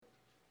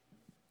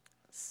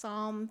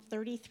Psalm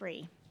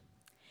 33.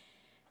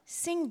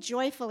 Sing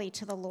joyfully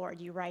to the Lord,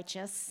 you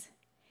righteous.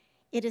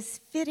 It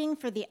is fitting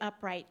for the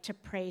upright to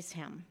praise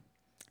him.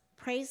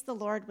 Praise the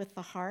Lord with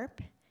the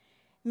harp.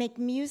 Make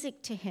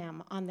music to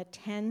him on the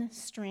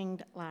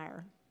 10-stringed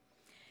lyre.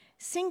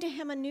 Sing to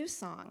him a new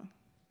song.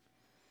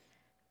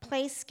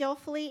 Play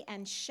skillfully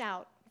and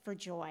shout for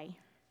joy.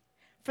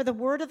 For the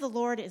word of the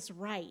Lord is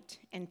right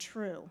and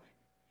true.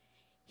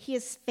 He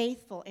is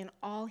faithful in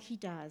all he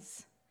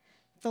does.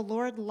 The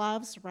Lord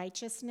loves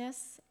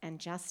righteousness and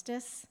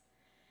justice.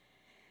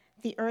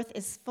 The earth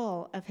is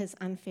full of his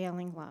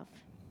unfailing love.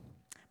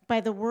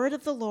 By the word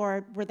of the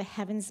Lord were the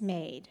heavens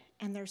made,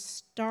 and their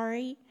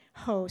starry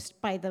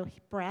host by the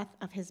breath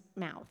of his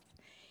mouth.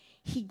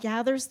 He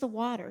gathers the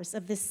waters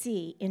of the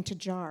sea into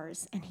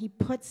jars, and he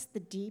puts the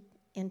deep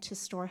into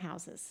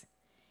storehouses.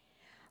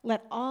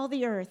 Let all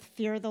the earth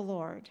fear the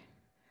Lord.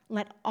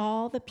 Let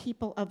all the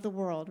people of the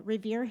world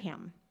revere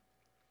him.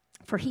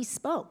 For he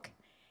spoke,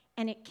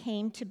 and it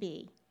came to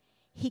be.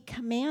 He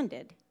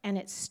commanded, and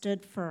it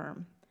stood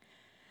firm.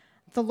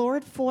 The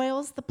Lord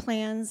foils the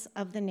plans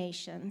of the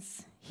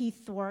nations. He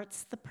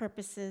thwarts the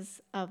purposes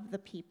of the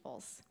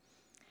peoples.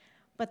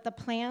 But the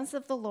plans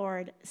of the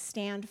Lord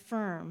stand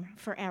firm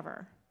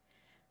forever,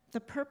 the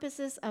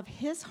purposes of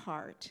his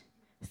heart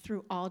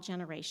through all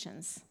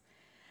generations.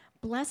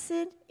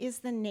 Blessed is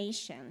the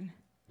nation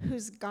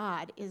whose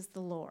God is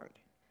the Lord,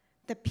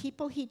 the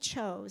people he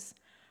chose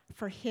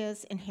for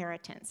his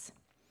inheritance.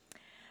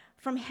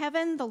 From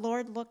heaven, the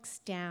Lord looks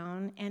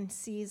down and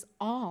sees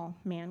all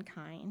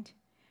mankind.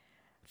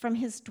 From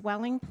his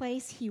dwelling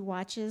place, he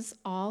watches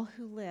all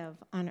who live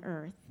on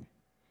earth.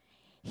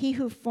 He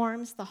who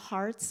forms the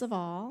hearts of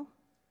all,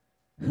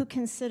 who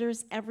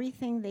considers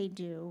everything they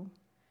do.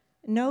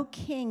 No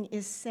king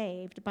is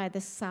saved by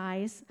the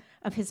size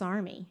of his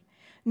army.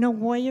 No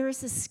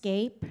warriors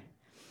escape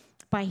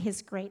by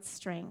his great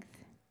strength.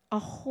 A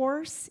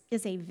horse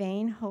is a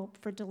vain hope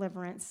for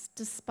deliverance.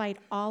 Despite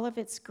all of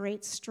its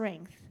great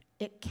strength,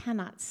 it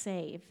cannot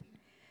save.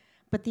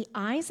 But the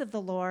eyes of the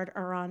Lord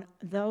are on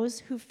those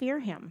who fear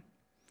him,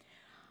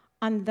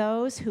 on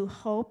those who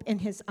hope in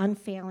his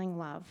unfailing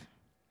love,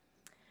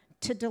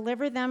 to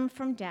deliver them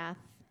from death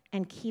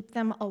and keep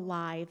them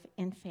alive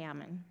in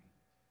famine.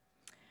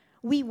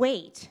 We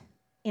wait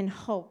in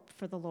hope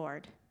for the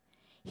Lord.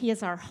 He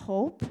is our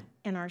hope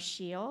and our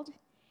shield.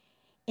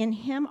 In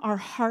him our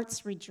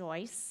hearts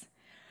rejoice,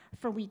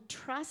 for we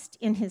trust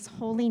in his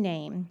holy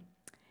name.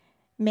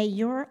 May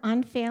your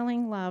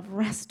unfailing love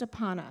rest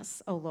upon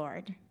us, O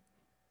Lord,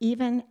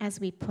 even as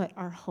we put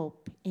our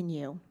hope in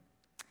you.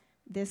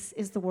 This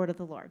is the word of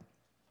the Lord.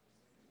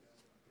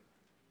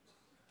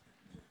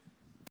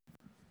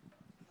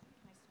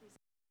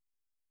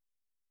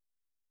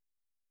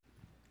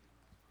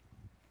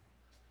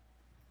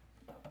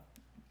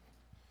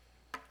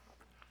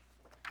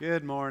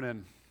 Good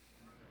morning.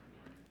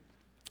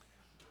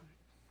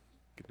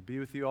 Good to be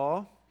with you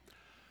all.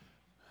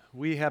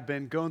 We have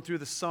been going through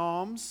the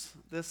Psalms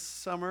this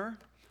summer,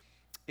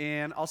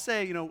 and I'll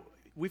say,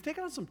 we've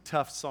taken on some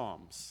tough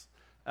Psalms,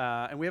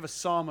 and we have a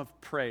Psalm of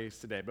praise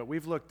today, but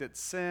we've looked at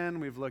sin,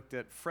 we've looked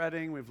at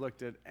fretting, we've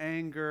looked at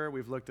anger,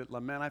 we've looked at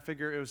lament. I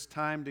figure it was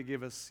time to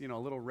give us, a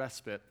little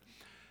respite,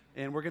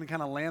 and we're going to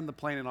kind of land the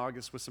plane in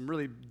August with some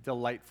really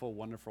delightful,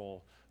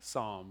 wonderful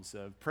Psalms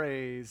of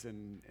praise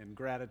and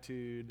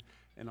gratitude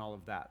and all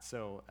of that.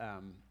 So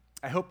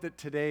I hope that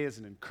today is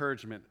an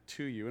encouragement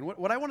to you. And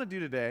what I want to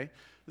do today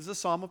is a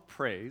Psalm of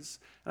praise,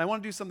 and I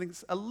want to do something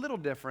a little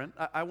different.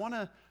 I want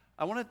to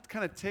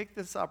kind of take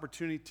this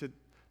opportunity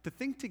to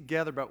think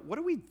together about what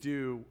do we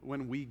do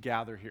when we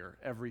gather here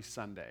every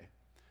Sunday.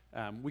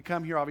 We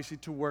come here obviously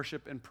to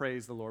worship and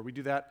praise the Lord. We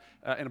do that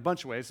in a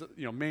bunch of ways,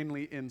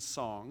 mainly in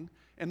song.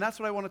 And that's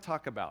what I want to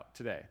talk about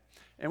today.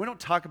 And we don't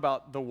talk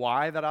about the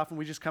why that often.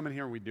 We just come in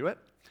here and we do it.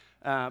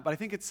 But I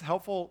think it's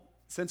helpful,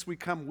 since we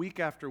come week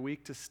after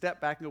week, to step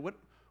back and go, what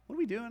are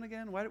we doing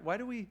again? Why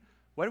do we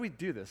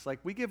do this? Like,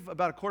 we give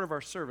about a quarter of our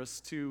service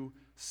to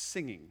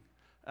singing.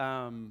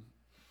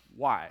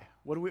 Why?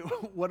 What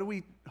are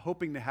we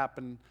hoping to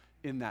happen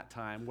in that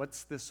time?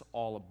 What's this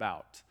all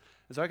about?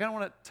 And so I kind of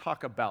want to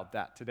talk about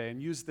that today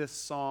and use this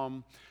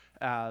psalm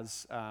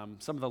as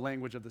some of the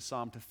language of the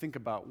psalm to think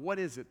about what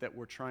is it that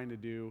we're trying to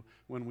do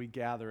when we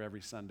gather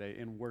every Sunday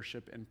in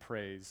worship and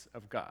praise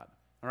of God.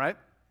 All right?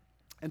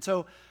 And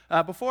so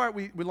before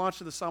we launch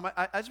to the psalm,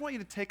 I just want you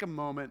to take a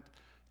moment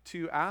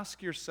to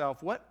ask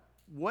yourself,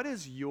 what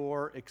is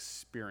your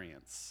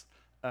experience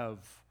of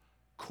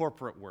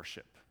corporate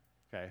worship?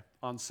 Okay,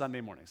 on Sunday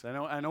mornings.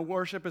 I know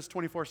worship is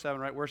 24/7,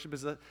 right? Worship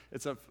is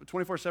it's a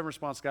 24/7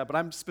 response to God, but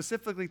I'm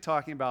specifically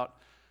talking about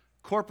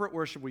corporate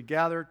worship. We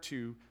gather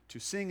to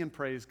sing and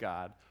praise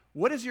God.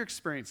 What is your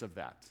experience of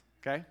that?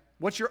 Okay,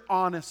 what's your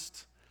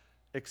honest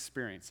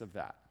experience of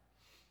that?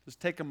 Just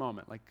take a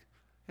moment.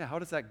 How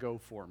does that go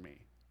for me?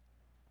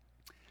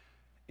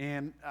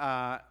 And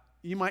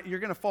you're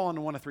going to fall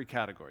into one of three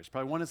categories.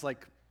 Probably one is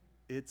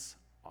it's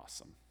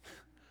awesome.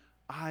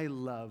 I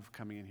love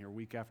coming in here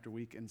week after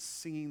week and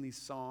singing these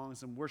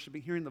songs and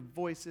worshiping, hearing the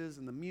voices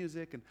and the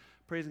music and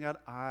praising God.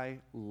 I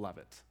love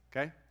it,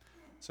 okay?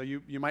 So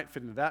you might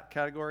fit into that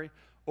category.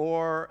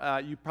 Or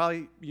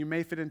you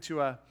may fit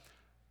into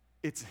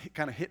it's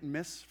kind of hit and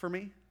miss for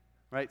me,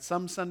 right?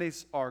 Some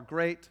Sundays are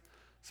great.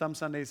 Some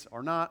Sundays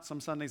are not. Some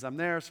Sundays I'm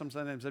there. Some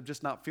Sundays I'm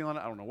just not feeling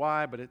it. I don't know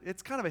why, but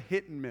it's kind of a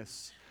hit and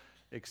miss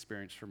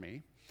experience for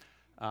me.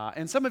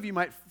 And some of you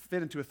might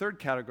fit into a third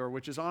category,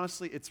 which is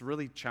honestly, it's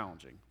really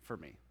challenging for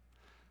me.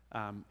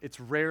 It's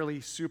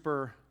rarely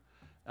super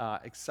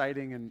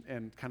exciting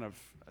and kind of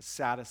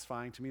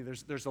satisfying to me.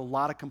 There's a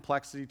lot of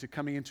complexity to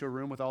coming into a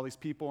room with all these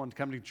people and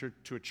coming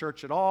to a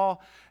church at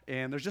all.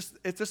 And it's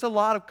just a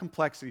lot of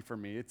complexity for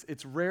me.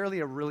 It's rarely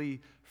a really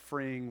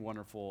freeing,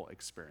 wonderful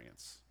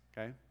experience,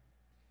 okay?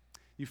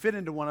 You fit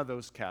into one of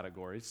those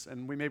categories,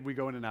 and maybe we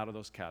go in and out of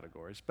those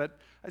categories. But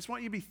I just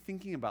want you to be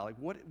thinking about, like,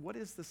 what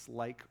is this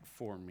like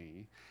for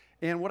me?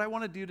 And what I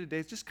want to do today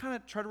is just kind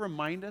of try to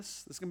remind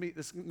us, this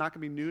is not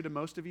going to be new to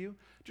most of you,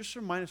 just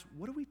remind us,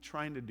 what are we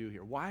trying to do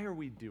here? Why are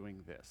we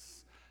doing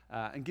this?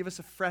 And give us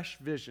a fresh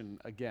vision,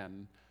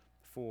 again,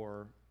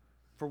 for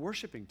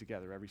worshiping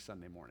together every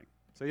Sunday morning.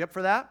 So you up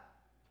for that?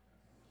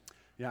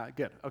 Yeah,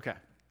 good, okay.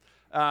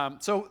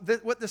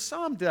 What the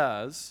psalm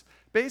does,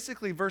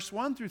 basically verse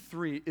 1 through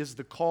 3 is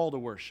the call to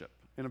worship.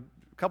 In a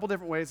couple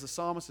different ways, the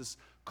psalmist is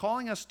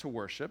calling us to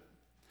worship.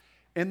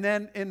 And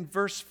then in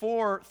verse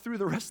 4, through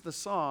the rest of the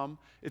psalm,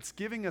 it's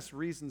giving us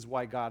reasons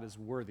why God is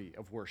worthy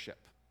of worship,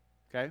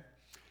 okay?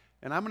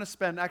 And I'm going to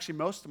spend actually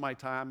most of my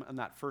time on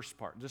that first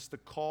part, just the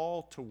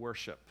call to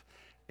worship.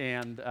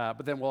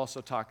 But then we'll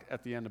also talk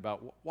at the end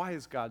about why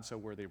is God so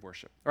worthy of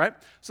worship, all right?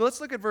 So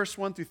let's look at verse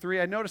 1 through 3.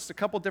 I noticed a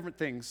couple different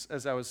things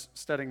as I was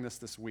studying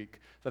this week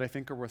that I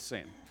think are worth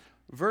saying.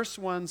 Verse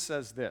 1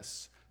 says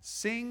this,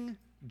 "Sing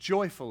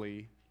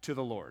joyfully to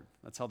the Lord."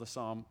 That's how the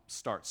psalm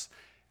starts.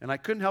 And I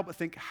couldn't help but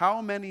think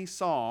how many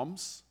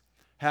psalms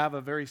have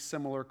a very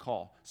similar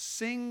call.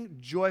 Sing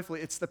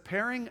joyfully. It's the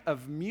pairing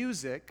of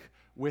music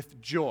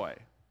with joy.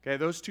 Okay,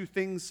 those two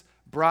things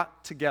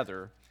brought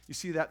together. You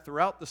see that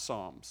throughout the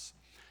psalms.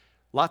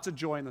 Lots of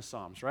joy in the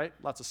psalms, right?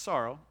 Lots of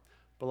sorrow,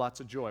 but lots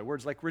of joy.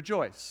 Words like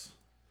rejoice,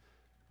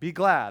 be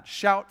glad,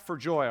 shout for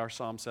joy, our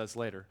psalm says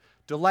later.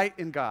 Delight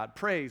in God,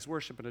 praise,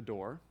 worship, and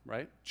adore,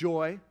 right?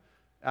 Joy,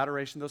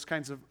 adoration, those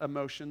kinds of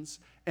emotions.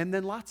 And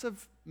then lots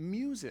of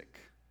music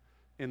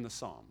in the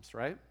Psalms,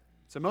 right?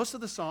 So most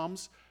of the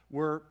Psalms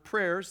were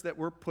prayers that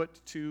were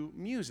put to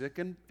music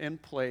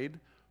and played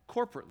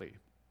corporately.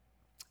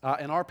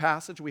 In our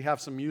passage, we have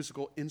some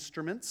musical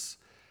instruments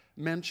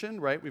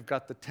mentioned, right? We've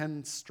got the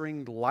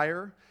 10-stringed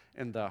lyre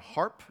and the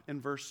harp in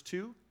verse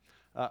 2.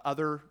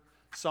 Other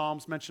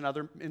Psalms mention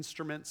other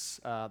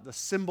instruments, the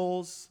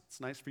cymbals. It's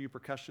nice for you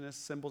percussionists.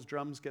 Cymbals,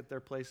 drums get their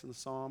place in the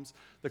Psalms.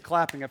 The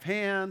clapping of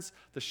hands,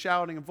 the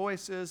shouting of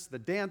voices, the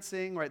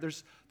dancing, right?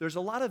 There's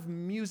a lot of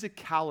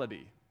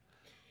musicality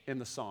in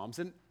the Psalms.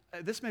 And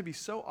this may be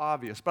so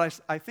obvious, but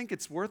I think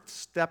it's worth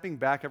stepping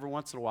back every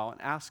once in a while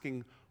and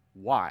asking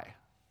why.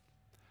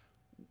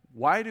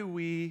 Why do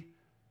we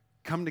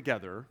come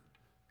together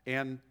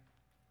and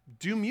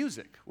do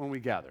music when we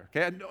gather?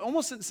 Okay, and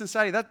almost in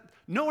society,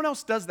 no one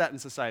else does that in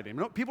society.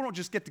 People don't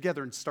just get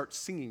together and start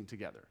singing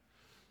together,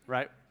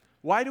 right?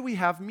 Why do we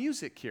have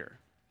music here?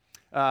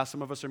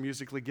 Some of us are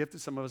musically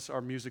gifted, some of us are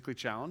musically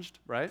challenged,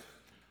 right?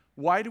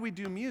 Why do we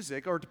do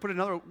music? Or to put it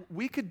another way,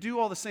 we could do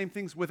all the same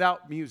things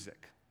without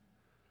music,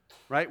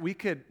 right? We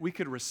could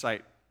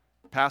recite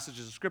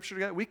passages of Scripture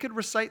together. We could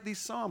recite these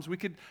Psalms. We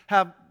could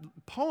have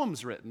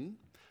poems written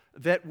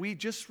that we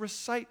just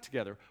recite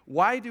together.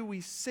 Why do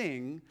we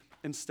sing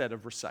instead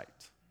of recite?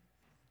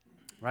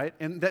 Right?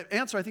 And the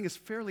answer, I think, is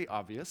fairly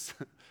obvious.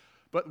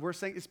 But we're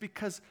saying it's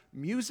because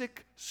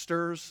music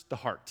stirs the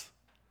heart.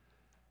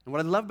 And what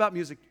I love about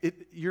music,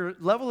 your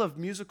level of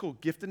musical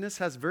giftedness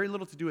has very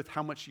little to do with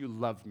how much you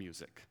love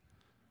music.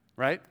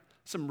 Right?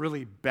 Some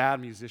really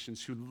bad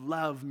musicians who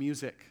love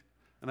music.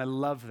 And I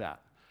love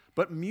that.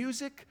 But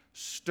music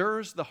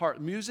stirs the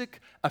heart. Music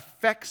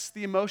affects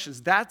the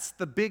emotions. That's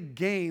the big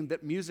gain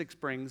that music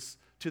brings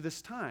to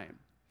this time.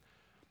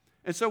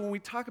 And so when we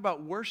talk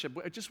about worship,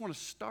 I just want to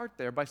start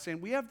there by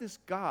saying we have this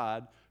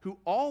God who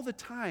all the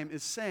time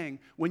is saying,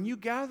 when you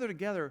gather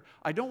together,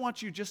 I don't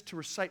want you just to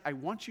recite, I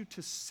want you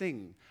to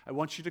sing. I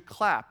want you to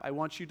clap. I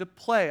want you to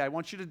play. I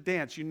want you to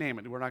dance. You name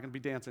it. We're not going to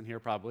be dancing here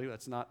probably.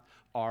 That's not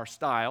our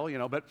style,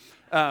 but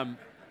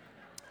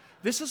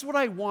this is what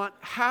I want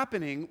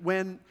happening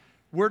when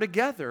we're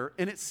together.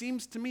 And it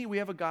seems to me we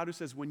have a God who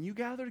says, when you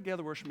gather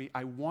together, worship me,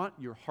 I want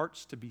your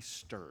hearts to be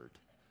stirred.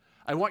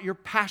 I want your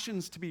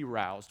passions to be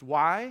roused.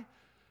 Why?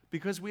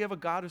 Because we have a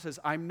God who says,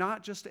 I'm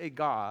not just a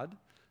God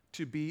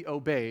to be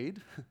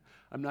obeyed.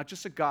 I'm not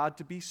just a God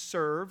to be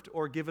served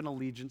or given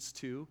allegiance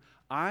to.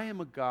 I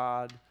am a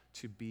God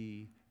to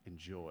be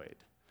enjoyed.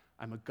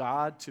 I'm a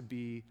God to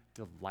be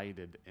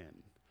delighted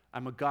in.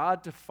 I'm a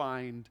God to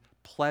find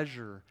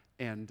pleasure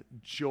and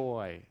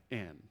joy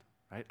in,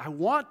 right? I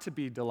want to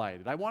be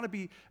delighted. I want to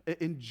be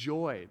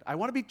enjoyed. I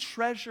want to be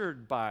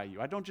treasured by you.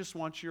 I don't just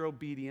want your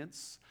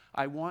obedience.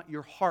 I want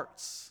your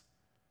hearts.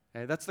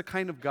 Okay? That's the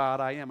kind of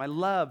God I am.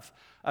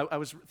 I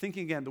was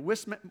thinking again, the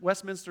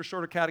Westminster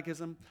Shorter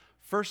Catechism,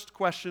 first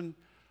question,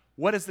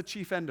 what is the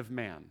chief end of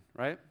man,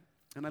 right?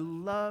 And I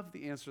love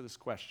the answer to this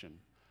question.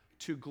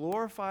 To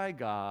glorify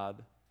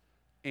God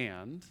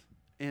and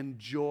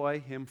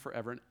enjoy him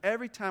forever. And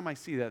every time I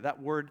see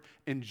that word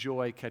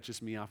enjoy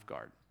catches me off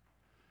guard.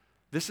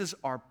 This is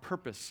our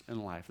purpose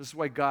in life. This is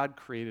why God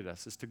created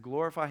us, is to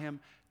glorify him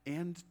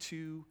and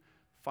to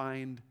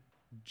find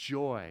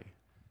joy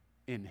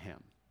in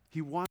him.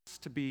 He wants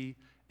to be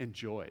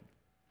enjoyed.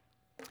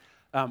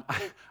 I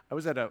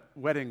was at a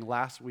wedding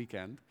last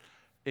weekend,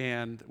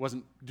 and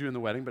wasn't doing the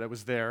wedding, but I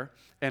was there.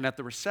 And at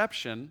the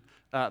reception,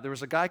 there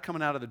was a guy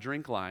coming out of the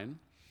drink line,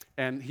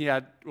 and he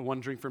had one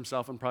drink for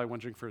himself and probably one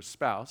drink for his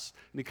spouse.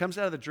 And he comes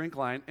out of the drink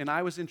line, and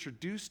I was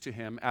introduced to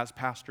him as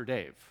Pastor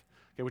Dave,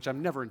 okay, which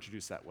I'm never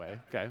introduced that way,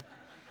 okay?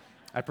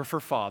 I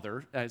prefer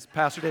Father, as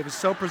Pastor Dave is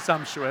so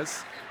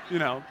presumptuous, you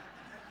know.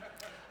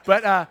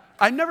 But but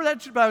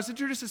I was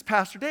introduced as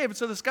Pastor Dave, and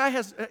so this guy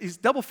he's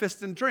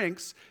double-fisting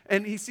drinks,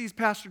 and he sees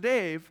Pastor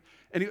Dave,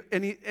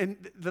 and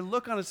the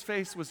look on his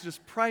face was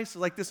just priceless,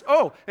 like this,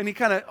 and he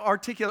kind of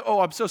articulated,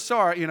 I'm so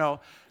sorry, you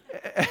know.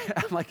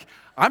 I'm like,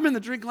 I'm in the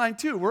drink line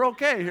too, we're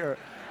okay here,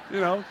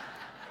 you know.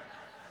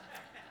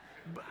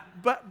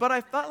 But I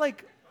thought,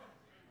 like,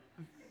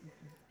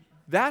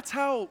 that's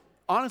how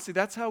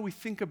we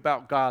think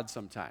about God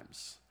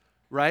sometimes,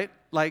 right?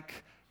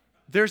 Like,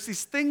 there's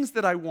these things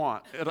that I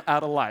want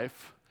out of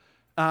life,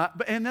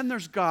 and then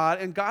there's God,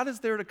 and God is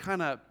there to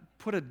kind of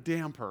put a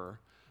damper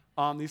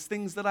on these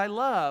things that I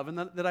love and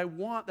that I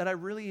want, that I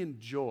really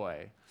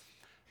enjoy.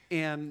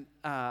 And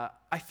I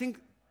think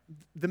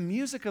the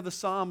music of the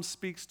Psalms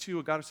speaks to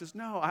a God who says,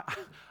 no,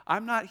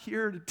 I'm not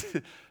here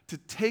to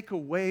take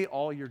away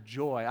all your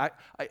joy.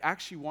 I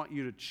actually want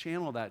you to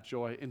channel that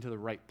joy into the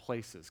right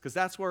places, because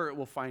that's where it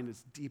will find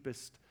its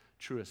deepest,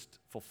 truest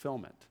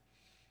fulfillment.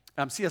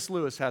 C.S.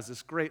 Lewis has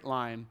this great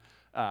line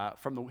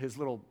from his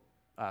little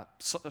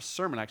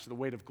sermon, actually, The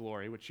Weight of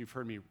Glory, which you've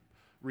heard me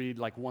read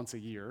like once a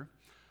year.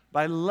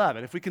 But I love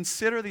it. If we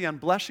consider the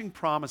unblushing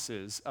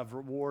promises of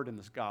reward in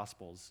the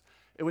Gospels,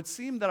 it would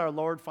seem that our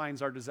Lord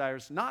finds our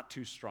desires not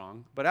too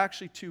strong, but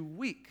actually too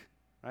weak,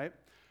 right?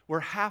 We're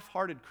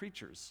half-hearted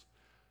creatures.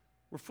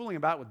 We're fooling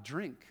about with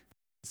drink,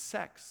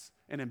 sex,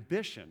 and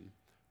ambition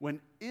when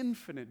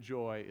infinite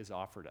joy is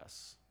offered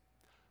us.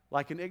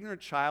 Like an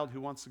ignorant child who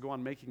wants to go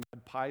on making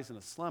mud pies in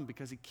a slum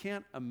because he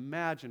can't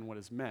imagine what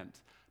is meant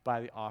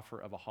by the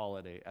offer of a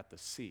holiday at the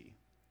sea.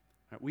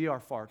 Right? We are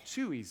far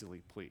too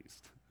easily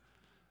pleased.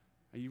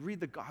 You read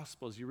the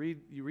Gospels, you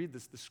read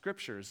the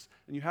Scriptures,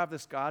 and you have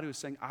this God who is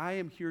saying, I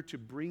am here to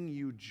bring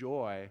you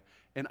joy,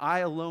 and I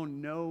alone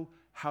know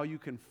how you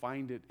can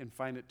find it and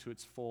find it to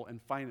its full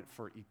and find it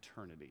for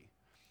eternity.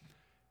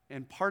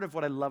 And part of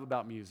what I love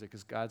about music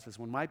is God says,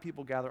 when my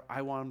people gather,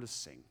 I want them to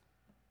sing,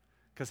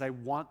 because I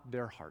want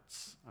their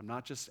hearts. I'm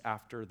not just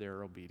after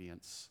their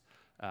obedience.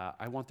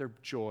 I want their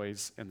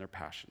joys and their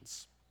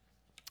passions.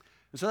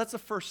 And so that's the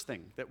first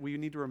thing that we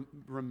need to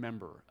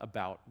remember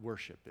about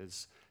worship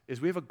is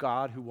we have a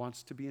God who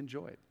wants to be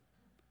enjoyed.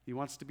 He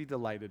wants to be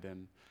delighted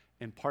in,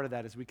 and part of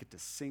that is we get to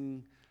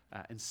sing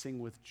and sing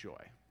with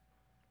joy.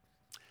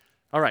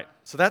 All right,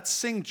 so that's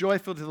sing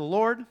joyfully to the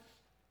Lord.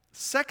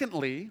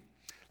 Secondly,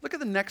 look at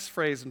the next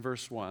phrase in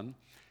verse 1.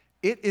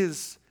 It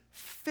is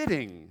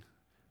fitting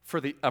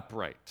for the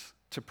upright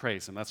to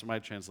praise him. That's what my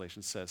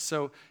translation says.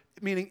 So,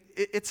 meaning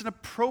it's an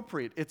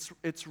appropriate,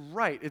 it's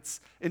right,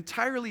 it's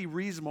entirely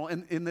reasonable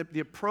and the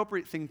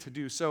appropriate thing to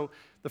do. So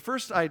the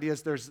first idea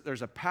is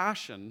there's a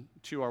passion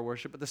to our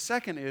worship, but the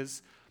second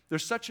is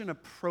there's such an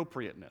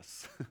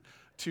appropriateness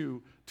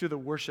to the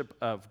worship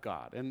of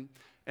God.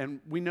 And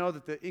we know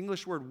that the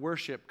English word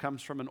worship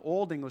comes from an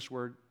old English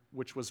word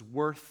which was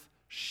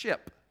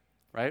worth-ship,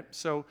 right?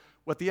 So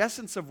what the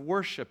essence of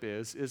worship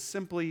is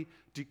simply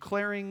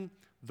declaring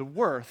the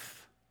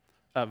worth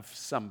of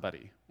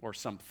somebody or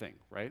something,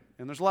 right?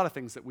 And there's a lot of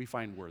things that we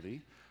find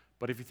worthy,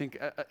 but if you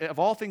think of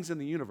all things in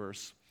the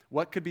universe,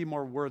 what could be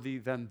more worthy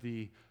than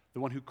the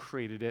one who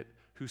created it,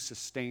 who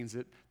sustains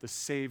it, the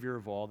Savior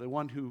of all, the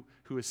one who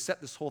has set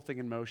this whole thing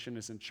in motion,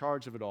 is in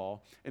charge of it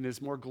all, and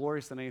is more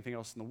glorious than anything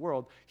else in the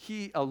world.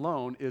 He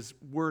alone is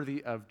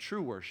worthy of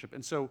true worship.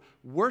 And so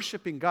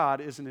worshiping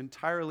God is an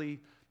entirely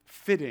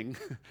fitting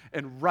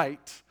and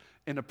right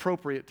and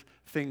appropriate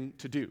thing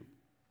to do.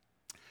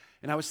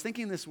 And I was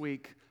thinking this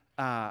week,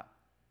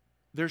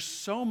 there's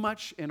so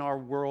much in our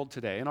world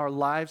today, in our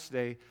lives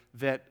today,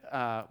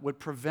 that would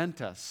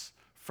prevent us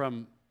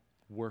from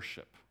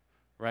worship,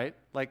 right?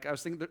 Like I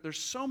was thinking, there's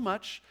so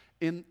much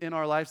in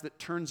our lives that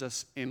turns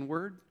us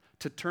inward,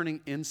 to turning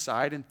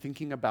inside and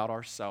thinking about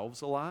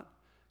ourselves a lot.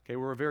 Okay,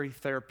 we're a very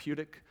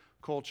therapeutic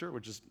culture,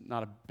 which is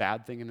not a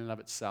bad thing in and of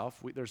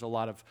itself. There's a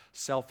lot of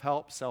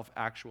self-help,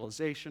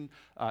 self-actualization.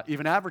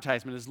 Even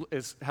advertisement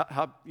is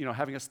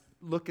having us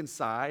look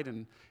inside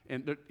and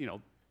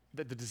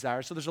the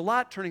desire. So there's a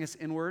lot turning us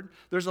inward.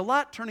 There's a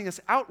lot turning us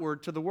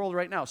outward to the world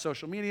right now.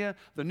 Social media,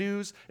 the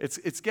news,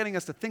 it's getting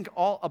us to think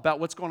all about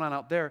what's going on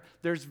out there.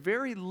 There's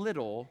very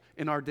little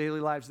in our daily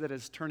lives that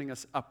is turning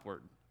us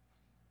upward.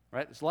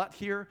 Right? There's a lot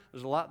here,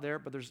 there's a lot there,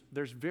 but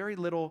there's very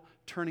little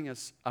turning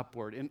us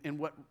upward. And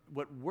what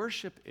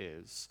worship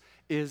is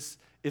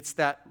it's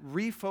that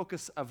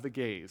refocus of the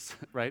gaze,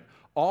 right?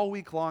 All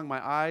week long,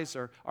 my eyes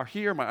are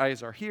here, my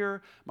eyes are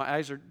here, my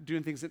eyes are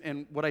doing things.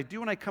 And what I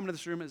do when I come into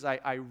this room is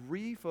I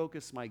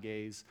refocus my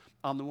gaze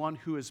on the one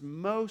who is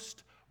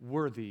most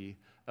worthy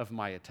of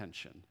my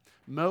attention,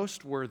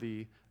 most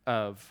worthy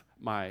of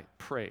my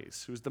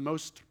praise, who's the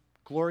most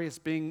glorious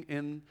being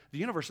in the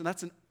universe. And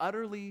that's an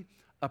utterly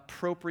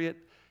appropriate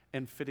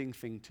and fitting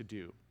thing to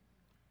do.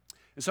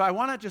 And so I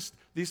want to just,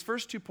 these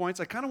first 2 points,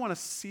 I kind of want to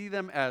see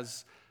them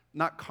as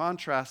not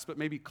contrasts, but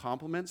maybe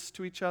complements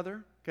to each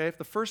other. Okay, if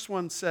the first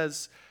one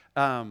says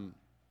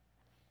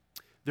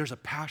there's a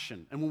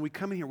passion, and when we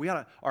come in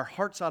here, our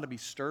hearts ought to be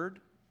stirred,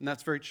 and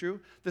that's very true.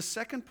 The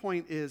second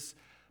point is,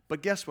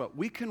 but guess what?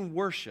 We can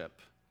worship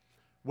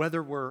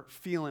whether we're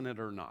feeling it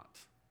or not.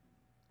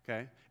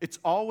 Okay, it's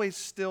always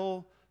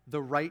still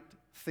the right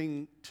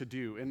thing to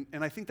do.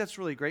 And I think that's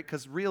really great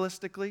because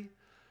realistically,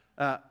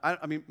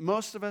 I mean,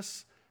 most of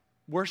us,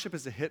 worship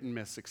is a hit and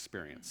miss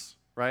experience,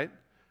 right?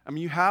 I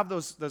mean, you have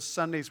those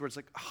Sundays where it's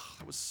like, oh,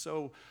 that was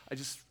so,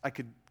 I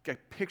could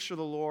picture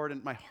the Lord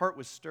and my heart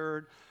was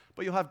stirred.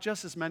 But you'll have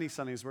just as many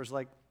Sundays where it's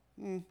like,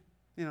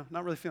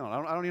 not really feeling it.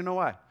 I don't even know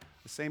why.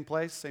 The same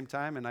place, same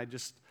time, and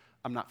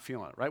I'm not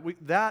feeling it, right?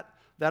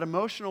 That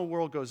emotional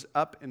world goes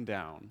up and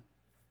down.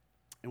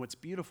 And what's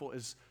beautiful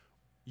is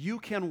you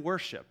can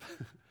worship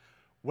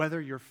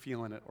whether you're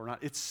feeling it or not.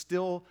 It's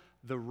still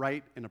the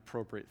right and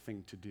appropriate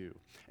thing to do.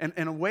 And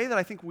a way that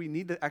I think we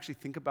need to actually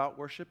think about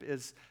worship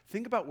is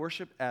think about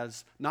worship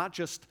as not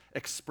just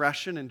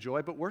expression and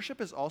joy, but worship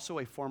is also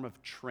a form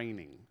of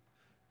training,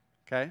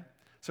 okay?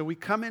 So we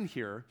come in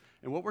here,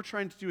 and what we're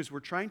trying to do is we're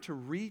trying to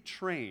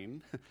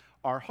retrain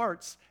our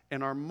hearts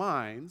and our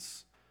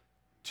minds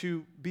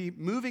to be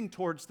moving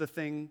towards the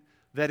thing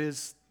that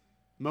is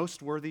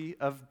most worthy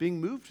of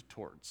being moved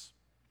towards.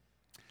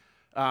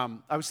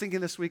 I was thinking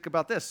this week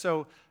about this.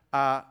 So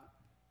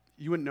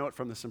you wouldn't know it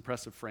from this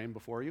impressive frame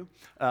before you,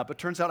 but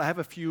turns out I have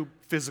a few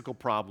physical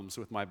problems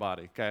with my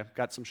body, okay?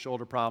 Got some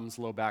shoulder problems,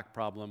 low back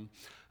problem,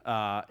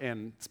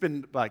 and it's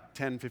been like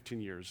 10,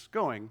 15 years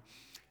going.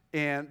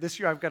 And this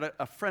year I've got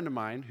a friend of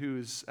mine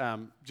who's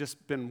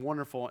just been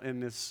wonderful in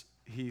this.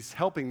 He's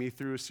helping me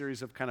through a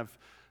series of kind of,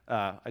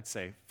 I'd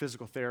say,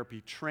 physical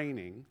therapy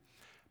training.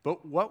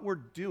 But what we're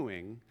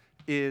doing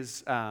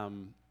is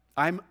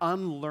I'm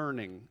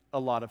unlearning a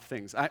lot of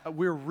things.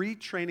 We're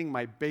retraining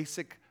my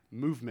basic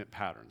movement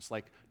patterns.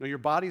 Like, no, your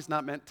body's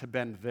not meant to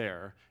bend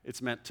there.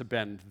 It's meant to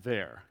bend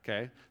there,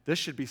 okay? This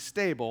should be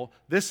stable.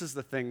 This is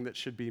the thing that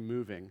should be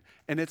moving.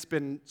 And it's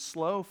been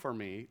slow for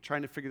me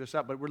trying to figure this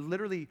out, but we're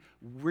literally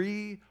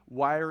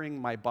rewiring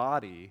my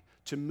body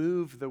to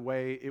move the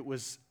way it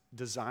was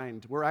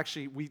designed. We're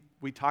actually,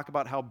 we talk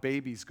about how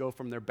babies go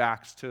from their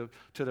backs to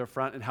their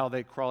front and how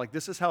they crawl. Like,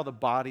 this is how the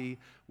body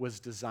was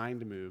designed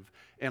to move.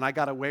 And I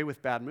got away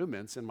with bad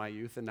movements in my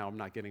youth, and now I'm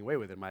not getting away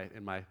with it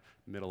in my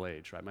middle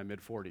age, right, my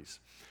mid-40s.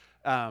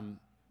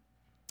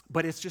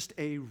 But it's just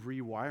a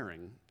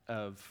rewiring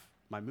of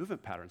my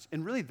movement patterns.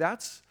 And really,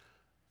 that's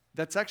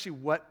actually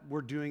what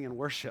we're doing in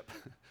worship,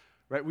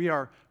 right? We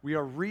are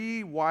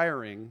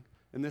rewiring,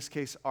 in this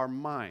case, our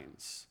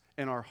minds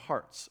and our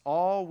hearts.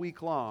 All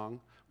week long,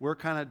 we're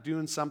kind of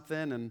doing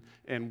something,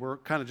 and we're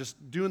kind of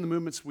just doing the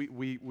movements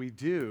we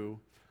do.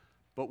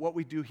 But what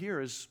we do here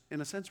is,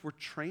 in a sense, we're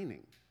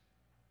training,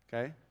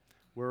 okay?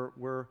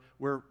 We're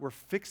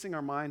fixing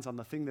our minds on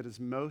the thing that is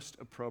most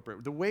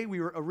appropriate, the way we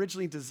were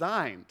originally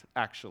designed,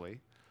 actually.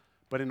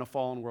 But in a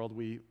fallen world,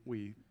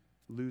 we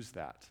lose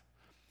that.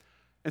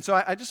 And so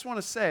I just want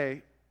to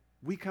say,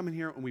 we come in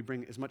here and we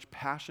bring as much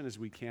passion as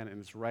we can, and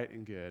it's right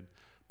and good.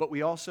 But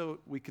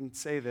we can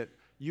say that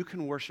you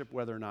can worship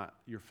whether or not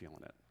you're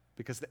feeling it.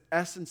 Because the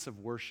essence of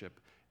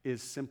worship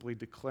is simply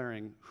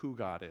declaring who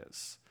God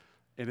is.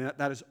 And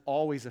that is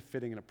always a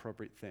fitting and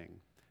appropriate thing.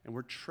 And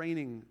we're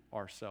training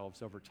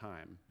ourselves over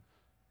time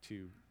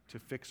to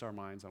fix our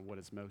minds on what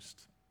is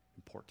most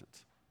important.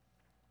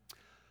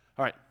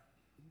 All right.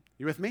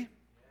 You with me?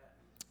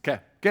 Yeah.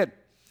 Okay, good.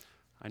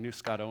 I knew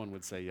Scott Owen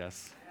would say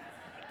yes.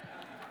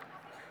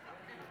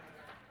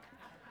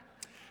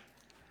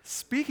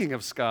 Speaking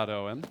of Scott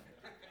Owen,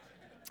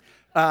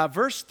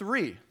 verse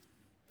 3.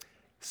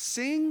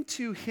 Sing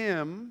to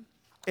him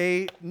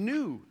a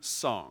new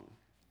song.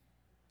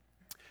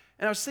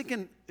 And I was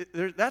thinking,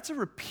 that's a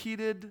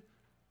repeated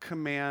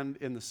command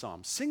in the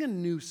psalm. Sing a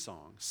new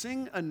song.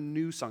 Sing a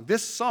new song.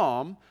 This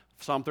psalm,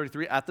 Psalm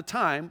 33, at the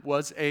time,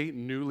 was a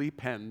newly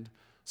penned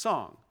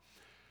song.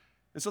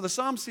 And so the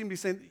psalms seem to be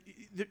saying,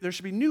 there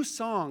should be new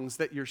songs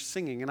that you're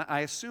singing. And I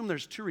assume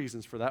there's two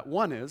reasons for that.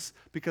 One is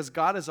because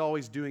God is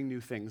always doing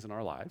new things in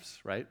our lives,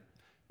 right?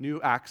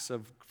 New acts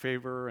of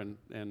favor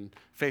and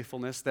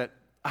faithfulness that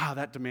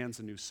demands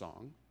a new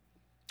song.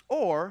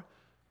 Or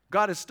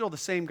God is still the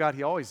same God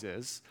he always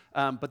is,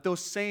 but those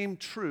same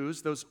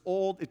truths, those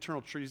old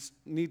eternal truths,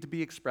 need to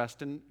be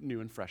expressed in new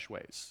and fresh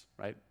ways,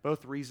 right?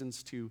 Both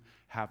reasons to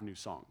have new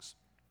songs.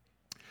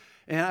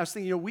 And I was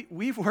thinking,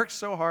 we've worked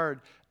so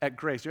hard at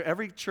Grace.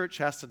 Every church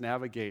has to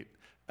navigate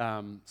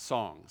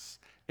songs.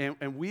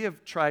 And we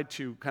have tried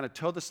to kind of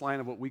toe this line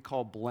of what we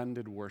call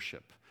blended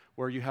worship,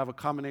 where you have a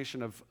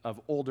combination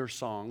of older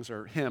songs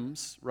or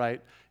hymns,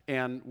 right,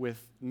 and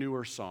with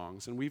newer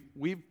songs. And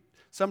we've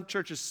some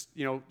churches,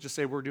 just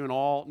say we're doing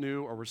all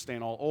new or we're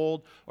staying all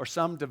old, or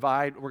some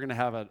divide. We're going to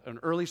have an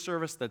early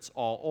service that's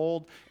all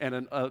old and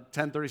a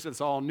 10:30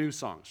 that's all new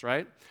songs,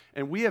 right?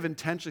 And we have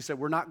intentionally said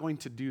we're not going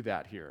to do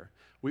that here.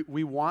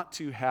 We want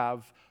to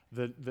have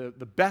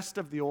the best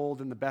of the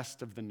old and the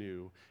best of the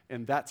new,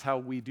 and that's how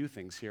we do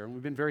things here. And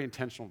we've been very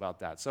intentional about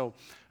that. So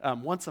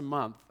once a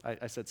month,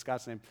 I said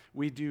Scott's name,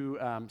 we do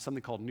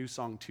something called New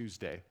Song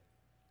Tuesday.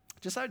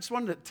 I just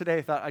wanted to, today,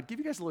 I thought I'd give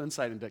you guys a little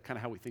insight into kind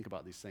of how we think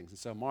about these things. And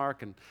so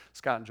Mark and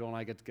Scott and Joel and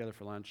I get together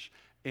for lunch,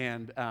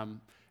 and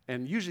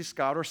usually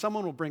Scott or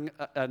someone will bring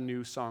a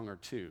new song or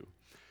two.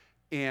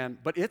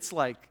 But it's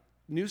like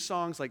new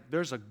songs, like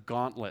there's a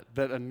gauntlet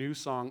that a new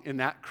song in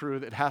that crew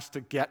that has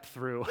to get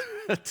through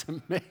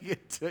to make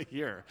it to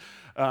here.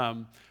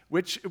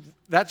 Which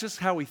that's just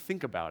how we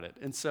think about it.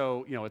 And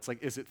so, it's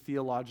like, is it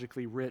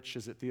theologically rich?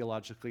 Is it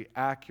theologically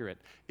accurate?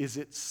 Is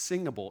it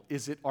singable?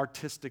 Is it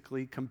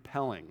artistically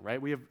compelling,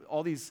 right? We have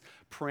all these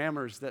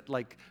parameters that,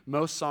 like,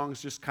 most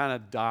songs just kind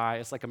of die.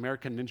 It's like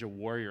American Ninja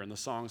Warrior, and the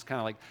songs kind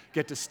of like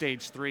get to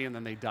stage 3 and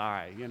then they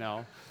die,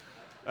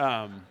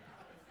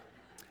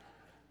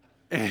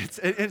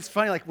 It's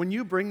funny, like when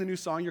you bring the new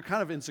song, you're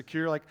kind of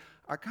insecure, like,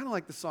 I kind of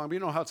like the song, but you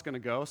don't know how it's going to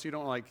go, so you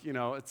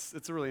don't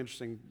it's a really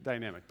interesting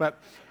dynamic. But,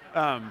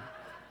 I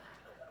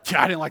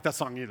didn't like that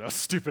song either,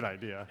 stupid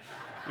idea,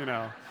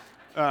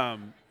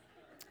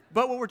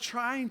 But what we're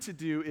trying to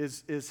do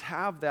is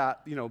have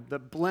that, the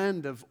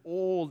blend of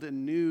old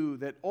and new,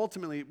 that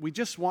ultimately we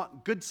just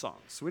want good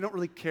songs. So we don't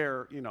really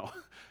care,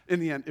 in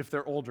the end, if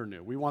they're old or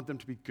new. We want them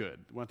to be good.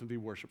 We want them to be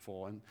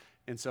worshipful.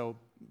 And so,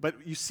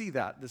 but you see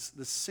that, this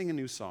sing a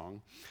new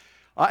song.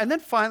 And then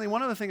finally,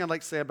 one other thing I'd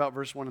like to say about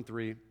verse 1 and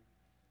 3,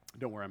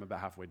 don't worry, I'm about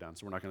halfway done,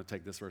 so we're not going to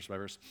take this verse by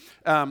verse,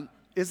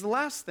 is the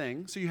last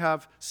thing. So you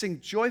have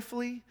sing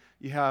joyfully,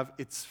 you have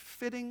it's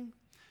fitting,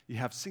 you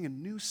have sing a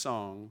new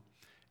song,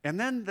 and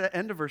then the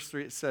end of verse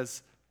 3, it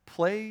says,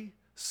 play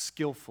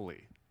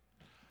skillfully.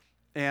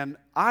 And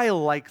I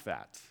like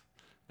that.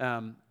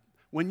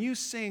 When you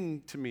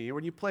sing to me, or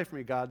when you play for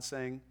me, God's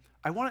saying,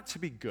 I want it to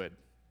be good.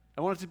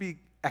 I want it to be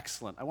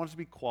excellent. I want it to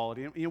be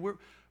quality. And,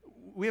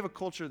 we have a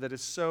culture that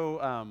is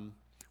so,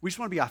 we just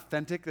want to be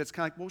authentic. That's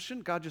kind of like, well,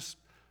 shouldn't God just,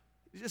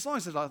 as long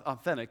as it's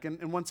authentic, and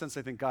in one sense,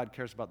 I think God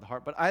cares about the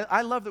heart. But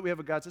I love that we have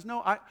a God that says,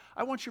 no,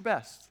 I want your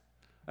best.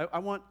 I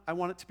want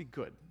it to be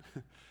good.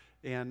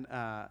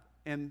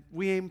 And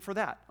we aim for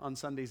that on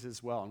Sundays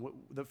as well. And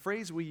the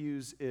phrase we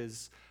use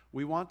is,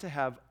 we want to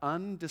have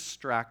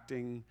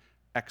undistracting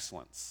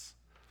excellence.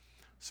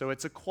 So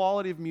it's a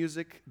quality of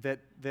music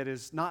that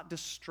is not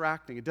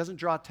distracting. It doesn't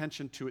draw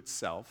attention to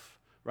itself,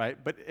 right?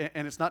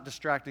 And it's not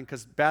distracting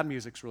because bad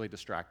music's really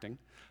distracting,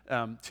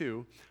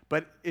 too.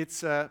 But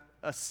it's a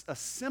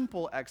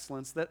simple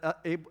excellence that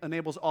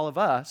enables all of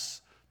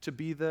us to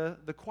be the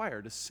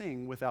choir, to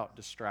sing without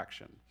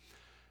distraction.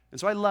 And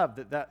so I love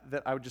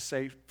that I would just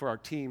say for our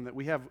team that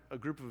we have a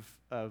group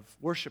of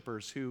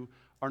worshipers who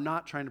are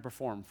not trying to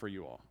perform for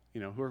you all,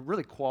 who are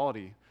really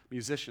quality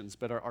musicians,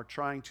 but are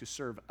trying to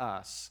serve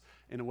us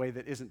in a way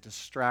that isn't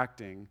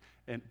distracting,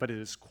 but it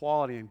is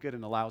quality and good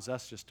and allows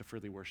us just to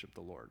freely worship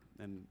the Lord.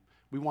 And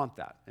we want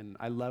that. And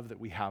I love that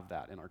we have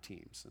that in our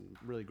teams, and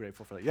I'm really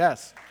grateful for that.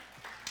 Yes.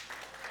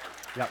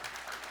 Yep.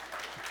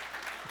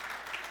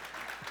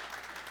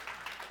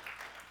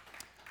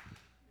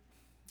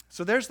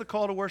 So there's the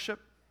call to worship.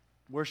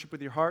 Worship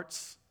with your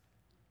hearts,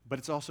 but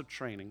it's also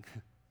training.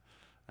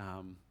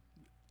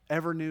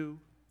 Ever new,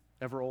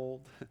 ever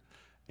old,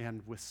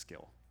 and with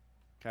skill.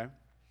 Okay?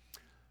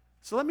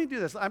 So let me do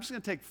this. I'm just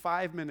going to take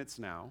 5 minutes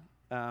now,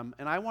 and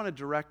I want to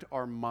direct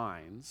our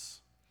minds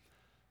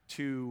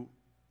to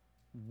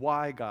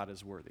why God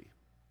is worthy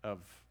of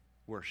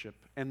worship.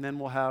 And then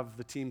we'll have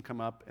the team come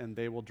up, and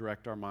they will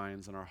direct our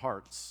minds and our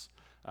hearts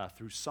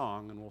through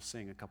song, and we'll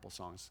sing a couple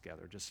songs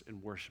together just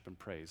in worship and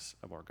praise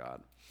of our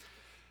God.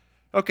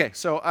 Okay,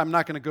 so I'm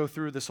not going to go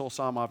through this whole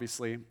psalm,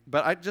 obviously,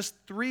 but just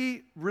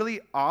 3 really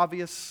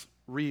obvious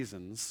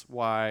reasons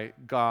why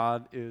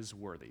God is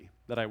worthy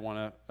that I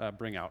want to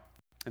bring out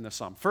in the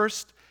psalm.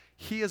 First,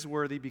 he is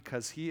worthy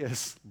because he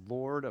is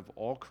Lord of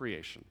all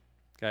creation.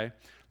 Okay,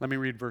 let me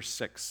read verse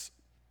 6.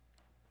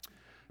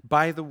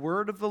 By the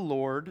word of the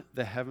Lord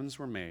the heavens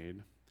were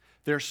made,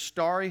 their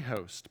starry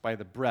host by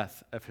the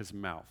breath of his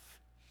mouth.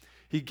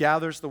 He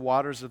gathers the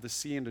waters of the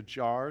sea into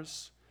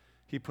jars.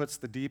 He puts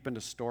the deep into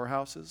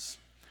storehouses.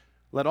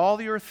 Let all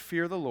the earth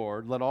fear the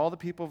Lord. Let all the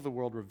people of the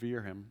world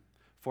revere him.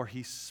 For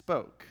he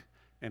spoke,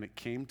 and it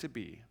came to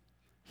be.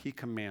 He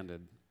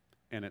commanded,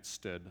 and it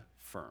stood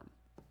firm.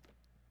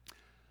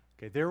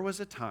 Okay, there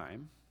was a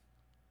time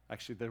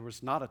Actually, there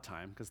was not a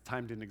time, because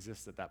time didn't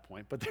exist at that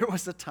point, but there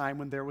was a time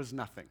when there was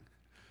nothing.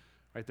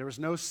 Right? There was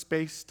no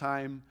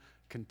space-time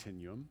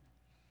continuum,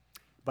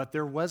 but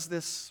there was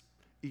this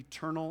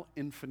eternal,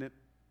 infinite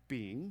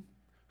being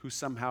who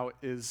somehow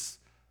is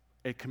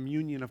a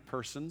communion of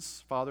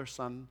persons, Father,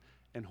 Son,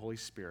 and Holy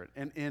Spirit.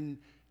 And in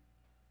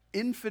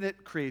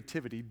infinite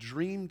creativity,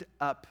 dreamed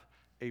up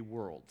a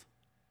world,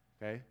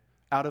 okay,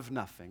 out of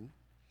nothing.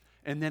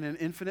 And then in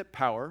infinite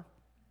power,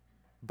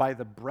 by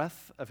the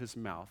breath of his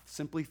mouth,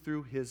 simply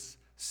through his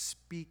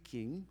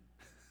speaking,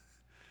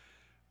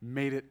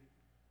 made it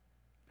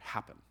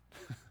happen.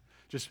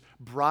 Just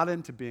brought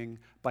into being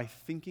by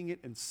thinking it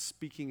and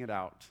speaking it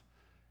out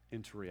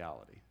into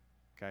reality,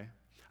 okay?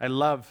 I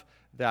love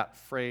that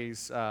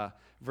phrase,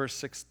 verse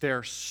 6,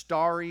 their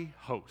starry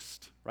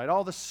host, right?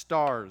 All the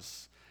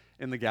stars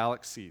in the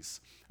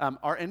galaxies.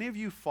 Are any of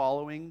you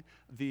following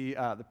the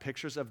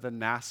pictures of the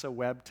NASA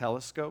Webb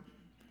telescope?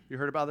 You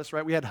heard about this,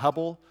 right? We had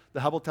Hubble,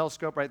 the Hubble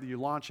telescope, right, that you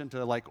launch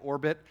into like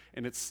orbit,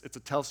 and it's a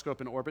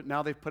telescope in orbit.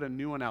 Now they've put a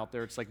new one out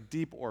there. It's like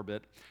deep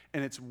orbit,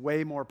 and it's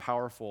way more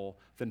powerful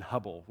than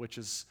Hubble, which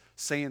is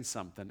saying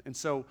something. And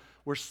so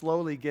we're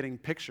slowly getting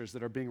pictures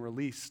that are being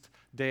released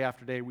day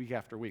after day, week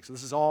after week. So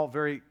this is all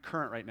very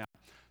current right now.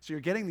 So you're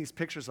getting these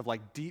pictures of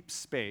like deep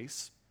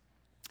space.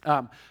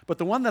 But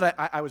the one that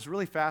I was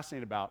really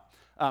fascinated about,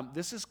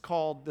 this is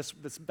called,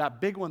 that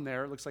big one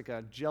there, it looks like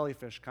a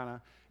jellyfish kind of,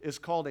 is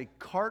called a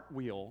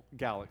cartwheel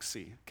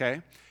galaxy,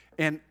 okay?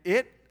 And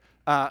it's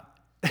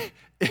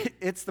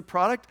the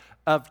product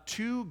of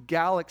two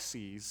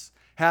galaxies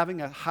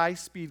having a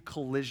high-speed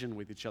collision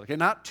with each other. Okay,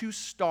 not two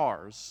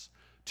stars,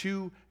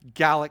 two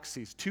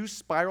galaxies, two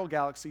spiral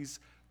galaxies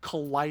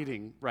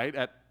colliding, right,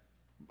 at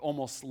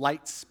almost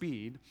light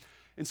speed.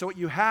 And so what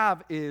you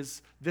have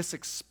is this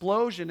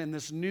explosion in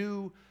this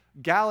new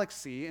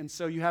galaxy, and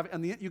so you have,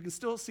 and you can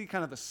still see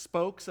kind of the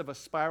spokes of a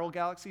spiral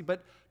galaxy,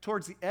 but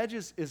towards the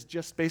edges is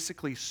just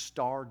basically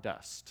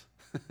stardust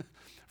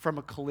from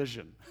a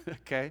collision,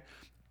 okay?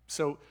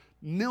 So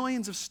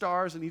millions of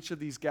stars in each of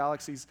these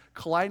galaxies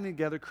colliding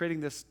together,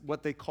 creating this,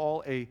 what they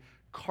call a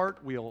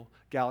cartwheel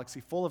galaxy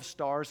full of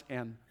stars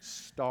and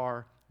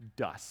star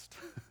dust.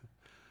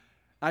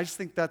 I just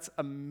think that's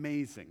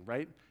amazing,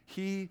 right?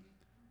 He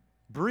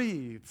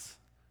breathes,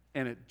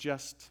 and it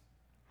just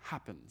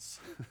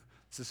happens.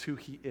 This is who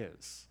he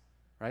is,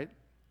 right?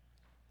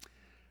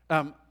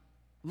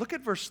 Look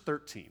at verse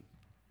 13.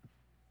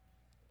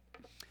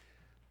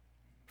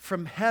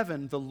 From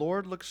heaven, the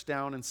Lord looks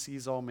down and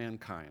sees all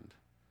mankind.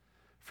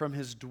 From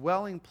his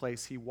dwelling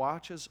place, he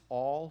watches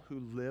all who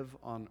live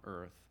on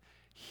earth.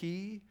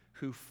 He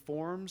who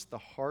forms the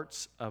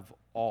hearts of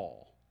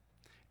all,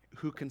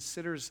 who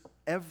considers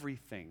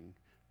everything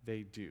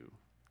they do.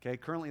 Okay,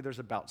 currently there's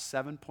about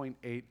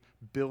 7.8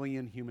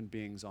 billion human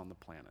beings on the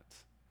planet.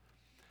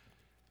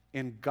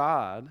 And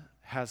God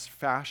has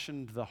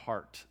fashioned the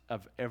heart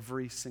of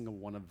every single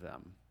one of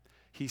them.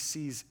 He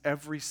sees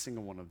every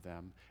single one of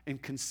them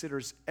and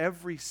considers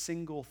every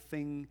single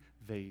thing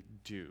they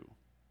do.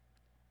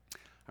 I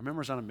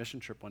remember I was on a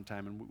mission trip one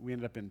time, and we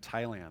ended up in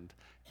Thailand,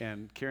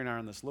 and Carrie and I are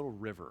on this little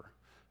river,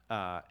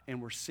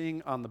 and we're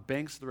seeing on the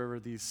banks of the river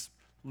these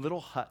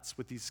little huts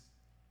with these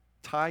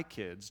Thai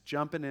kids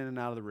jumping in and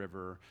out of the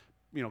river.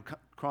 You know,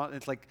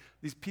 it's like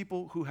these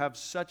people who have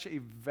such a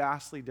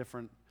vastly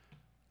different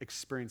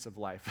experience of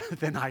life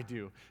than I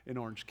do in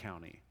Orange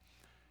County.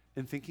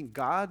 And thinking,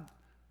 God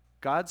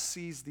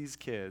sees these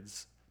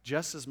kids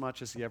just as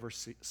much as he ever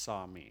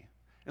saw me.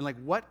 And like,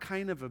 what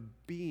kind of a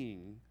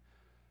being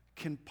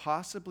can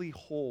possibly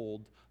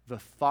hold the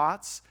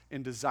thoughts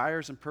and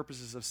desires and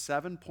purposes of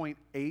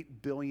 7.8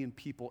 billion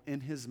people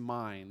in his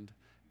mind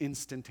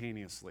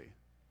instantaneously?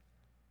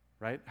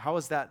 Right? How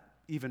is that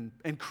even,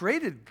 and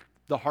created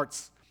the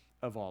hearts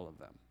of all of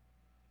them?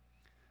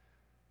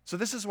 So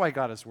this is why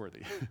God is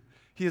worthy.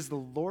 He is the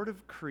Lord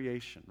of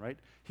creation, right?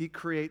 He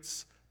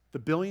creates the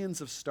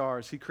billions of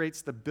stars. He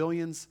creates the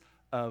billions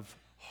of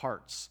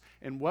hearts.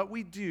 And what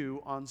we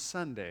do on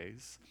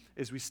Sundays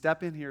is we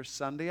step in here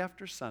Sunday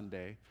after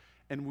Sunday,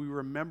 and we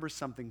remember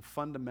something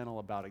fundamental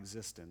about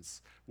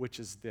existence, which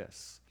is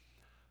this: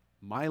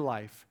 my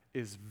life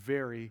is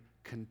very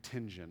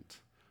contingent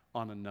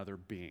on another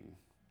being.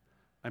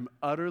 I'm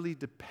utterly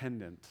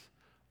dependent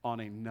on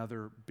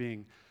another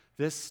being.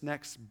 This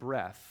next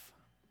breath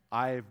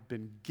I've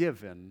been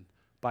given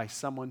by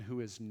someone who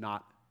is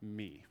not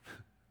me.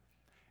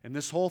 And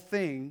this whole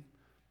thing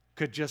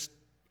could just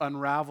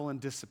unravel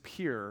and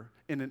disappear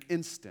in an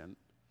instant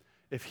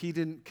if he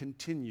didn't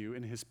continue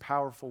in his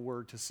powerful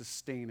word to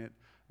sustain it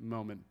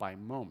moment by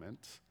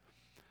moment.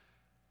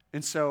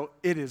 And so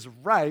it is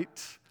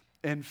right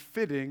and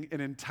fitting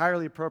and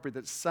entirely appropriate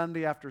that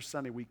Sunday after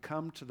Sunday we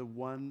come to the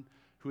one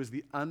who is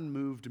the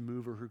unmoved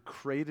mover, who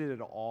created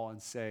it all,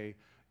 and say,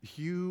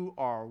 you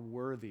are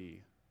worthy,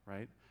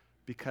 right?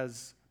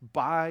 Because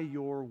by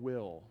your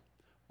will,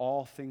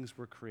 all things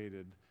were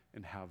created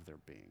and have their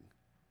being.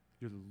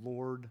 You're the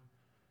Lord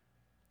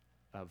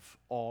of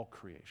all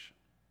creation.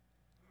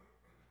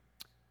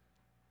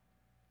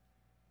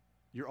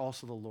 you're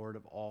also the Lord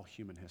of all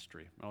human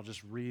history. I'll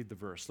just read the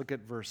verse. Look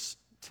at verse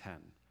 10.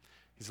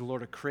 He's the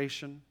Lord of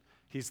creation.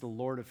 He's the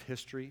Lord of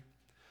history.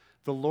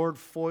 The Lord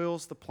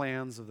foils the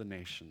plans of the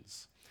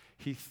nations.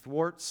 He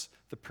thwarts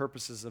the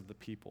purposes of the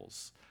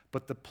peoples.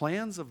 But the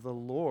plans of the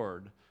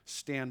Lord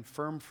stand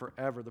firm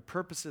forever, the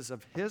purposes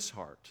of his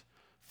heart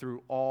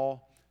through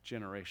all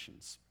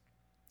generations.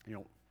 You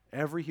know,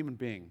 every human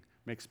being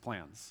makes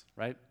plans,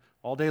 right?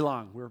 All day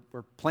long,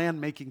 we're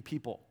plan-making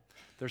people.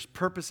 There's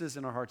purposes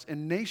in our hearts.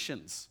 And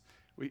nations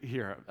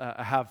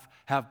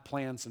have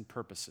plans and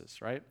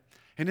purposes, right?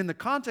 And in the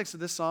context of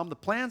this psalm, the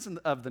plans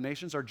of the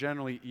nations are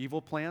generally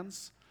evil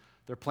plans.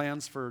 They're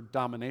plans for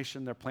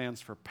domination. They're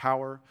plans for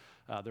power.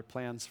 They're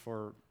plans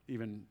for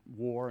even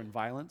war and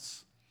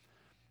violence.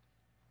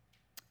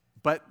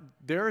 But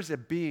there is a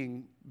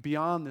being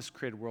beyond this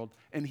created world,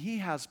 and he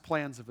has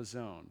plans of his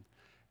own.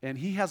 And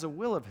he has a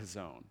will of his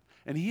own.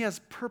 And he has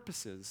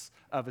purposes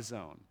of his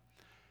own.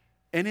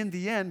 And in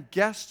the end,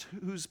 guess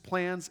whose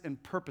plans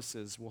and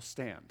purposes will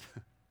stand?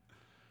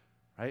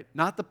 Right?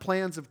 Not the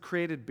plans of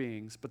created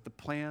beings, but the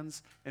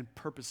plans and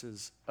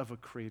purposes of a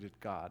created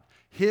God.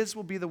 His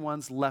will be the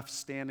ones left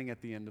standing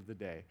at the end of the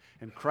day.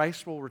 And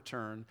Christ will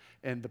return,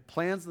 and the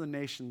plans of the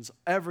nations,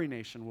 every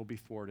nation will be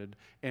thwarted,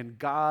 and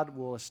God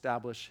will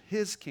establish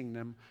his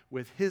kingdom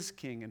with his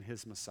king and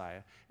his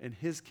Messiah, and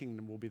his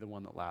kingdom will be the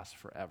one that lasts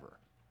forever.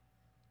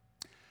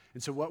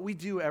 And so what we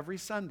do every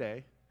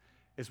Sunday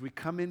is we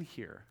come in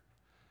here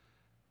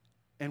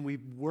and we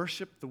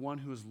worship the one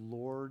who is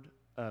Lord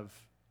of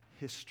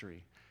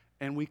history.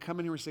 And we come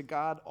in here and say,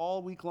 God,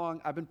 all week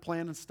long, I've been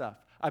planning stuff.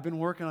 I've been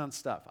working on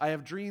stuff. I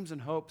have dreams and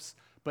hopes.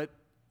 But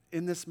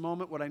in this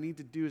moment, what I need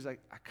to do is I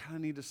kind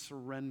of need to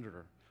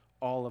surrender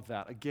all of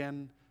that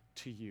again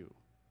to you,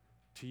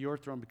 to your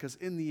throne. Because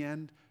in the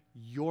end,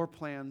 your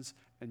plans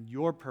and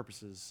your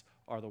purposes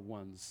are the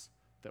ones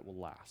that will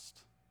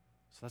last.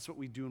 So that's what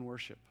we do in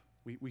worship.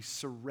 We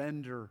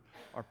surrender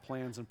our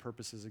plans and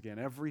purposes again.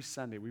 Every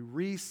Sunday, we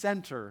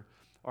recenter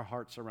our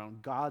hearts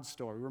around God's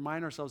story. We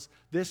remind ourselves,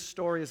 this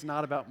story is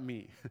not about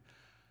me.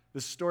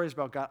 This story is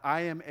about God.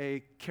 I am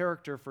a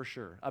character for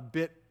sure, a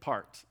bit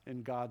part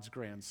in God's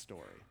grand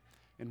story.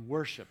 And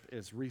worship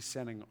is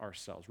recentering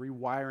ourselves,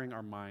 rewiring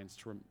our minds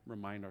to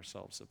remind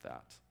ourselves of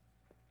that.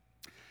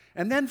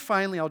 And then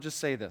finally, I'll just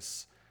say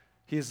this.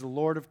 He is the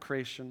Lord of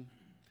creation.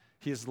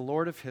 He is the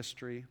Lord of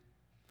history.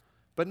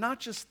 But not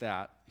just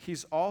that,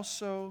 he's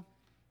also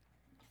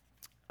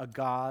a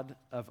God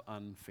of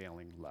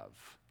unfailing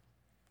love.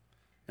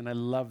 And I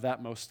love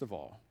that most of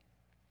all.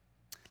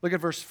 Look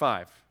at verse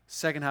 5,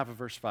 second half of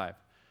verse 5.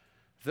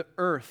 The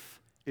earth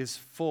is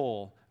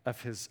full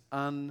of his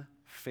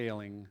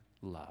unfailing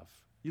love.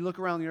 You look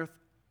around the earth,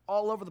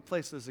 all over the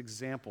place, there's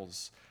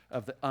examples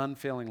of the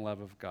unfailing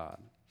love of God.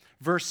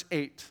 Verse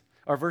 18.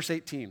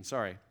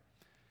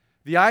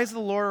 The eyes of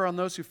the Lord are on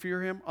those who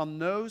fear him, on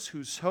those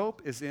whose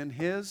hope is in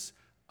his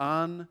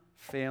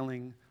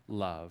unfailing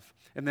love.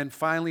 And then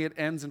finally it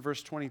ends in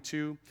verse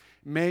 22.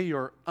 May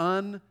your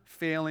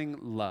unfailing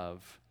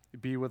love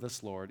be with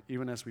us, Lord,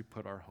 even as we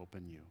put our hope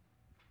in you.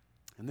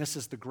 And this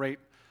is the great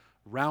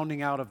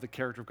rounding out of the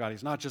character of God.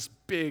 He's not just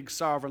big,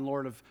 sovereign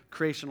Lord of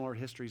creation, Lord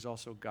of history. He's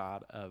also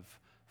God of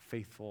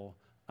faithful,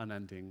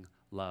 unending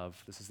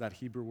love. This is that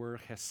Hebrew word,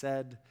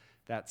 chesed,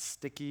 that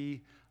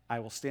sticky, I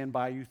will stand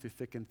by you through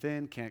thick and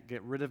thin, can't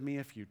get rid of me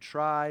if you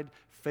tried,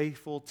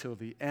 faithful till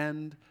the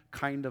end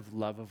kind of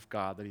love of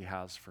God that he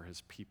has for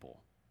his people.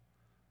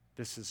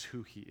 This is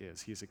who he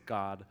is. He is a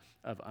God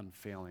of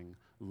unfailing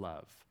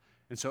love.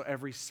 And so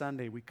every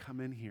Sunday we come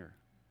in here,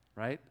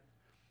 right?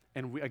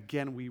 And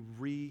we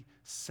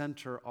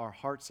re-center our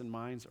hearts and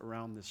minds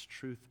around this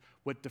truth.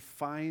 What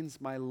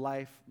defines my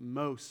life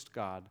most,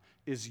 God,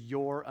 is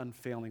your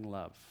unfailing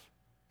love,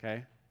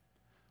 okay?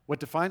 What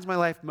defines my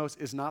life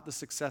most is not the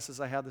successes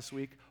I had this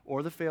week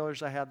or the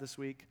failures I had this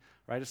week,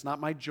 right? It's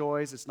not my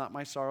joys, it's not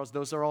my sorrows.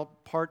 Those are all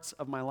parts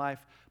of my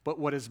life. But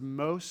what is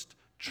most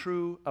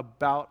true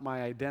about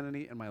my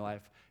identity and my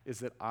life is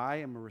that I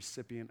am a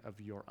recipient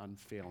of your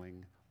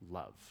unfailing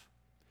love.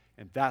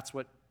 And that's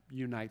what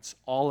unites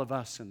all of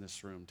us in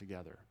this room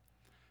together.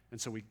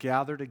 And so we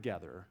gather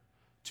together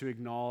to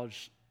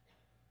acknowledge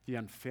the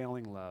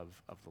unfailing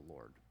love of the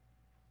Lord.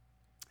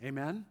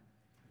 Amen?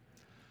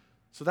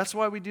 So that's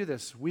why we do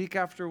this week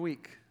after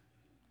week.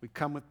 We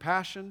come with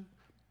passion,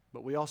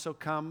 but we also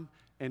come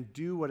and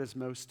do what is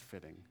most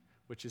fitting,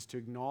 which is to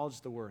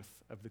acknowledge the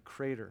worth of the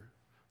Creator,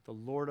 the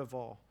Lord of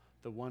all,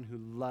 the one who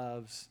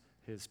loves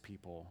his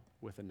people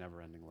with a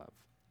never-ending love.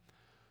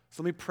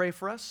 So let me pray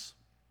for us,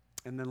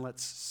 and then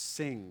let's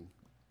sing,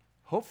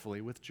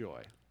 hopefully with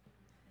joy.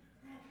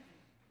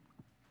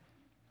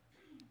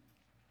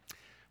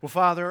 Well,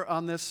 Father,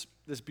 on this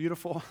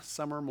beautiful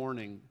summer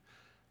morning,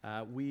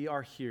 we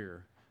are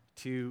here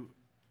to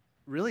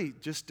really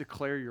just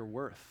declare your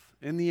worth.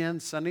 In the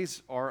end,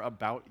 Sundays are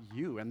about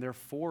you, and they're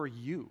for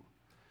you.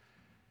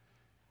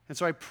 And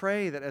so I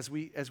pray that as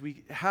we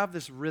have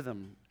this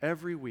rhythm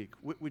every week,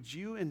 would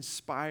you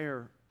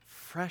inspire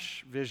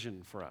fresh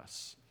vision for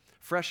us,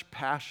 fresh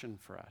passion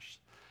for us?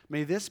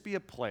 May this be a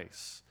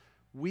place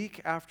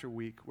week after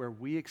week, where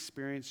we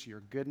experience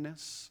your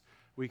goodness,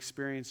 we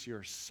experience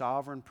your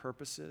sovereign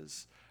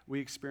purposes, we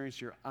experience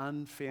your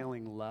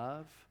unfailing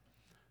love,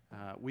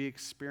 we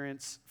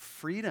experience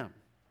freedom,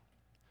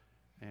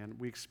 and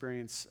we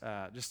experience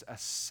just a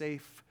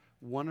safe,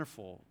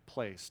 wonderful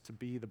place to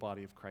be the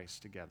body of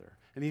Christ together.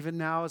 And even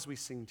now as we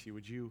sing to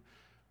you,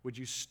 would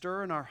you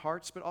stir in our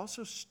hearts, but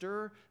also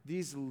stir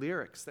these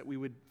lyrics, that we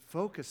would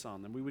focus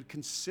on them, we would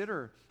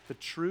consider the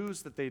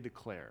truths that they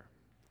declare,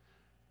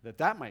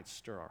 that might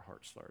stir our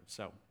hearts, Lord.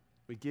 So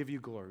we give you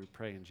glory, we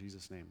pray in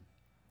Jesus' name.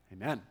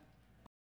 Amen.